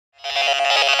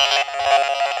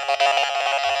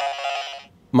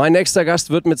Mein nächster Gast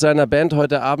wird mit seiner Band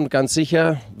heute Abend ganz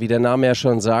sicher, wie der Name ja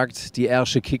schon sagt, die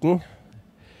Ärsche kicken.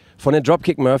 Von den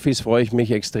Dropkick Murphys freue ich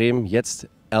mich extrem, jetzt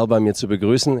Al bei mir zu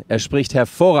begrüßen. Er spricht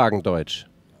hervorragend Deutsch,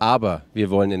 aber wir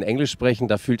wollen in Englisch sprechen,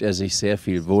 da fühlt er sich sehr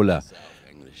viel wohler.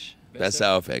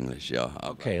 Besser auf Englisch, ja.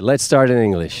 Okay, let's start in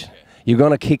English. You're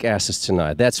gonna kick asses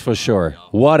tonight, that's for sure.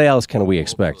 What else can we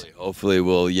expect? Hopefully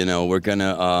we'll, we're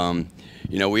gonna,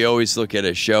 we always look at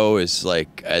a show as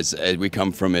like, as we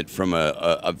come from it from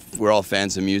we're all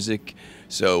fans of music.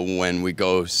 So when we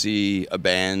go see a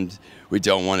band, we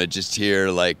don't want to just hear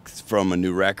like from a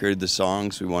new record the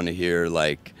songs. We want to hear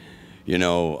like,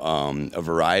 a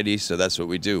variety. So that's what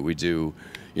we do. We do,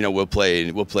 we'll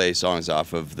play songs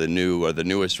off of the new or the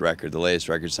newest record, the latest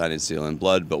record, Sign and Seal and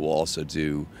Blood. But we'll also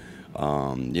do,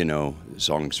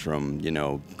 songs from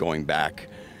going back,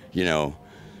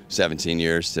 17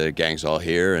 years to Gangs All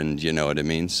Here, and you know what I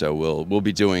mean. So we'll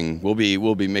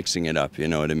be mixing it up. You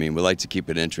know what I mean. We like to keep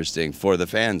it interesting for the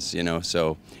fans.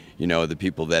 So the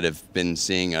people that have been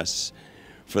seeing us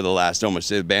for the last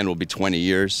the band will be 20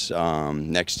 years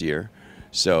next year.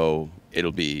 So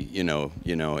it'll be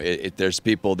there's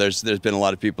been a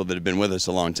lot of people that have been with us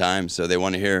a long time. So they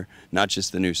want to hear not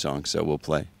just the new songs. So we'll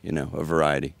play a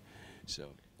variety. So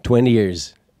 20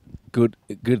 years. Good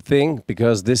thing,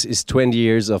 because this is 20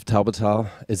 years of Taubertal.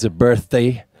 It's a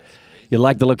birthday. You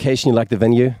like the location? You like the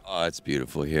venue? Oh, it's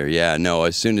beautiful here. Yeah, no.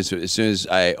 As soon as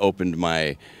I opened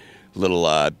my little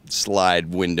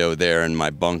slide window there in my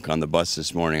bunk on the bus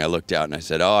this morning, I looked out and I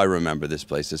said, "Oh, I remember this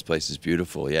place. This place is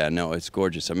beautiful." Yeah, no, it's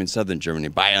gorgeous. I mean, southern Germany,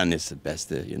 Bayern is the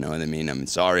best. You know what I mean? I'm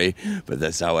sorry, but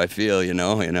that's how I feel.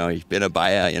 Ich bin a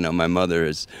Bayer. My mother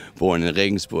is born in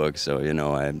Regensburg, so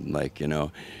I'm like,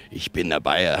 ich bin a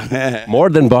Bayer. More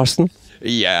than Boston?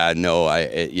 Yeah,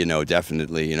 no,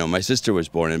 definitely. My sister was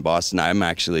born in Boston. I'm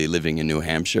actually living in New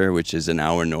Hampshire, which is an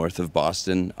hour north of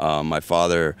Boston. My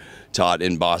father taught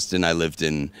in Boston. I lived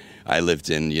in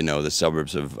the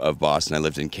suburbs of Boston. I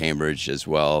lived in Cambridge as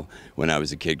well when I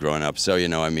was a kid growing up. So,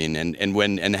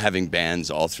 and having bands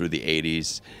all through the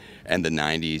 80s and the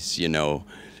 90s,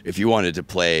 if you wanted to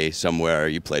play somewhere,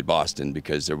 you played Boston,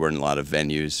 because there weren't a lot of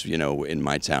venues, in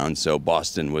my town. So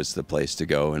Boston was the place to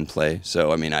go and play.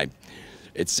 So,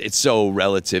 it's so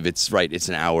relative. It's right. It's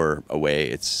an hour away.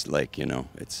 It's like,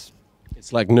 it's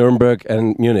like Nuremberg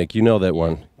and Munich. You know that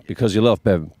one because you love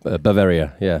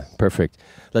Bavaria. Yeah, perfect.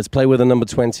 Let's play with the number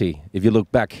 20. If you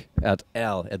look back at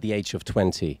Al at the age of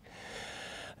 20,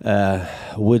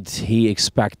 would he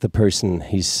expect the person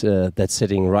that's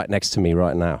sitting right next to me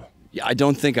right now? Yeah, I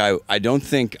don't think I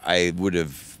would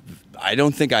have. I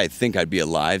think I'd be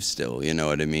alive still. You know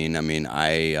what I mean? When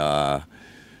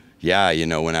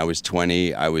I was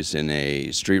 20, I was in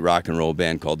a street rock and roll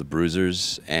band called the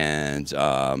Bruisers, and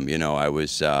I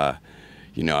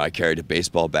carried a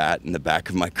baseball bat in the back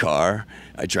of my car.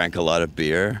 I drank a lot of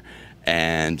beer,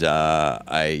 and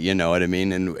and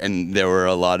there were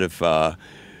a lot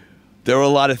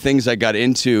of things I got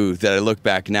into that I look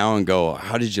back now and go,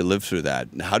 how did you live through that?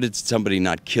 How did somebody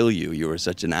not kill you? You were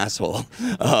such an asshole.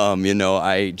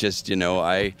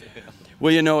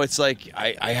 It's like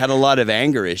I had a lot of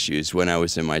anger issues when I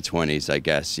was in my 20s, I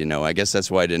guess. I guess that's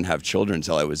why I didn't have children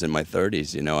until I was in my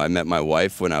 30s. I met my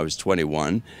wife when I was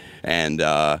 21, and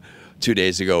 2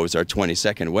 days ago was our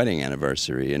 22nd wedding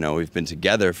anniversary. We've been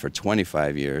together for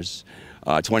 25 years.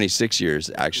 26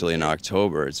 years, actually, in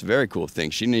October. It's a very cool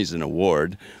thing. She needs an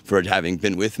award for having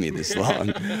been with me this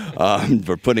long,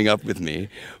 for putting up with me.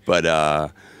 But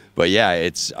yeah,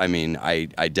 I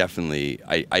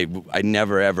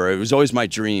never ever, it was always my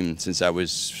dream since I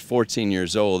was 14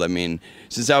 years old.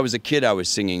 Since I was a kid, I was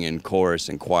singing in chorus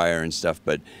and choir and stuff.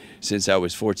 But since I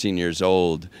was 14 years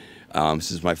old,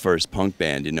 this is my first punk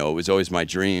band, it was always my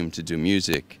dream to do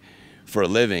music for a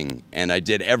living, and I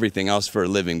did everything else for a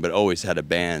living, but always had a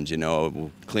band,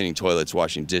 cleaning toilets,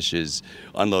 washing dishes,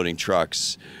 unloading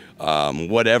trucks,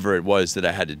 whatever it was that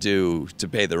I had to do to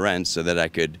pay the rent so that I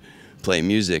could play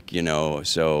music,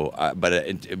 So,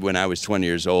 when I was 20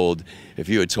 years old, if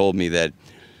you had told me that,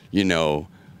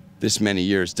 this many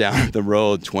years down the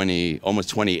road, almost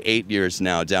 28 years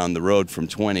now down the road from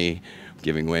 20,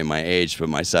 giving away my age, but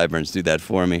my sideburns do that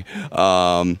for me.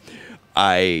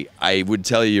 I would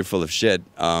tell you you're full of shit.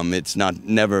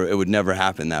 It would never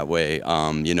happen that way.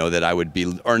 That I would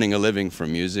be earning a living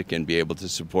from music and be able to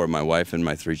support my wife and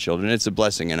my 3 children. It's a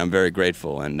blessing, and I'm very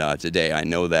grateful. And today I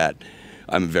know that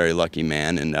I'm a very lucky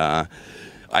man, and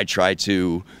I try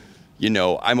to,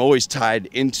 I'm always tied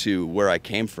into where I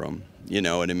came from. You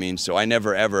know what I mean? So I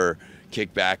never ever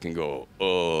kick back and go,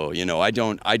 oh, you know, I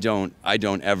don't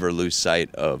ever lose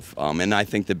sight of, and I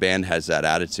think the band has that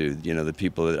attitude. You know, the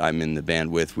people that I'm in the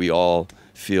band with, we all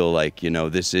feel like, you know,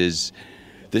 this is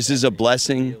a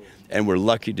blessing, and we're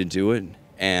lucky to do it.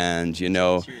 And, you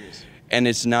know, and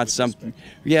it's not something,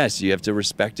 yes, you have to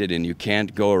respect it, and you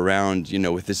can't go around, you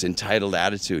know, with this entitled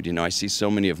attitude. You know, I see so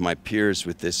many of my peers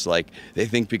with this, like, they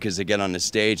think because they get on the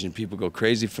stage and people go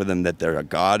crazy for them that they're a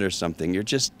god or something. You're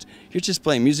just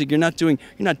playing music. You're not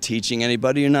teaching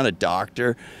anybody. You're not a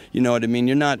doctor. You know what I mean?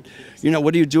 You're not, you know,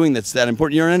 what are you doing that's that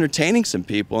important? You're entertaining some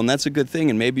people, and that's a good thing.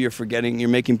 And maybe you're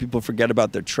making people forget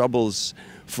about their troubles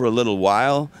for a little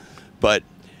while,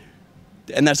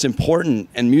 and that's important,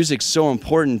 and music's so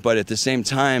important, but at the same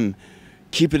time,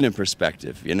 keep it in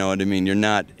perspective. You know what I mean? You're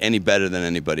not any better than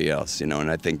anybody else, you know,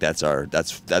 and I think that's our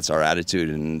attitude,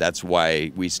 and that's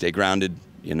why we stay grounded,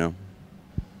 you know.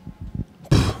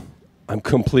 I'm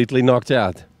completely knocked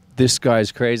out. This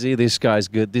guy's crazy, this guy's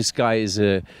good, this guy is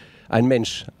ein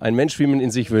Mensch, wie man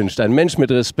ihn sich wünscht. Ein Mensch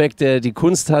mit Respekt, der die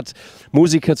Kunst hat,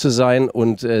 Musiker zu sein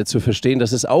und zu verstehen,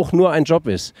 dass es auch nur ein Job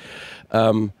ist.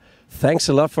 Thanks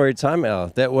a lot for your time,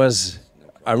 Al. That was,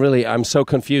 I'm so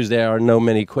confused. There are no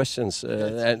many questions.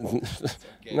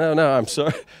 No, I'm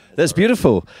sorry. That's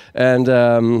beautiful.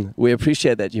 And we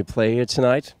appreciate that you play here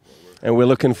tonight. And we're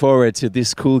looking forward to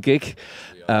this cool gig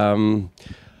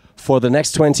for the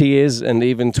next 20 years and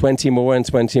even 20 more and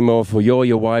 20 more for your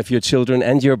wife, your children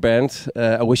and your band.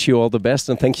 I wish you all the best,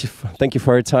 and thank you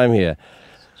for your time here.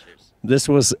 This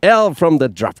was Al from the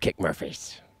Dropkick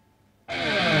Murphys.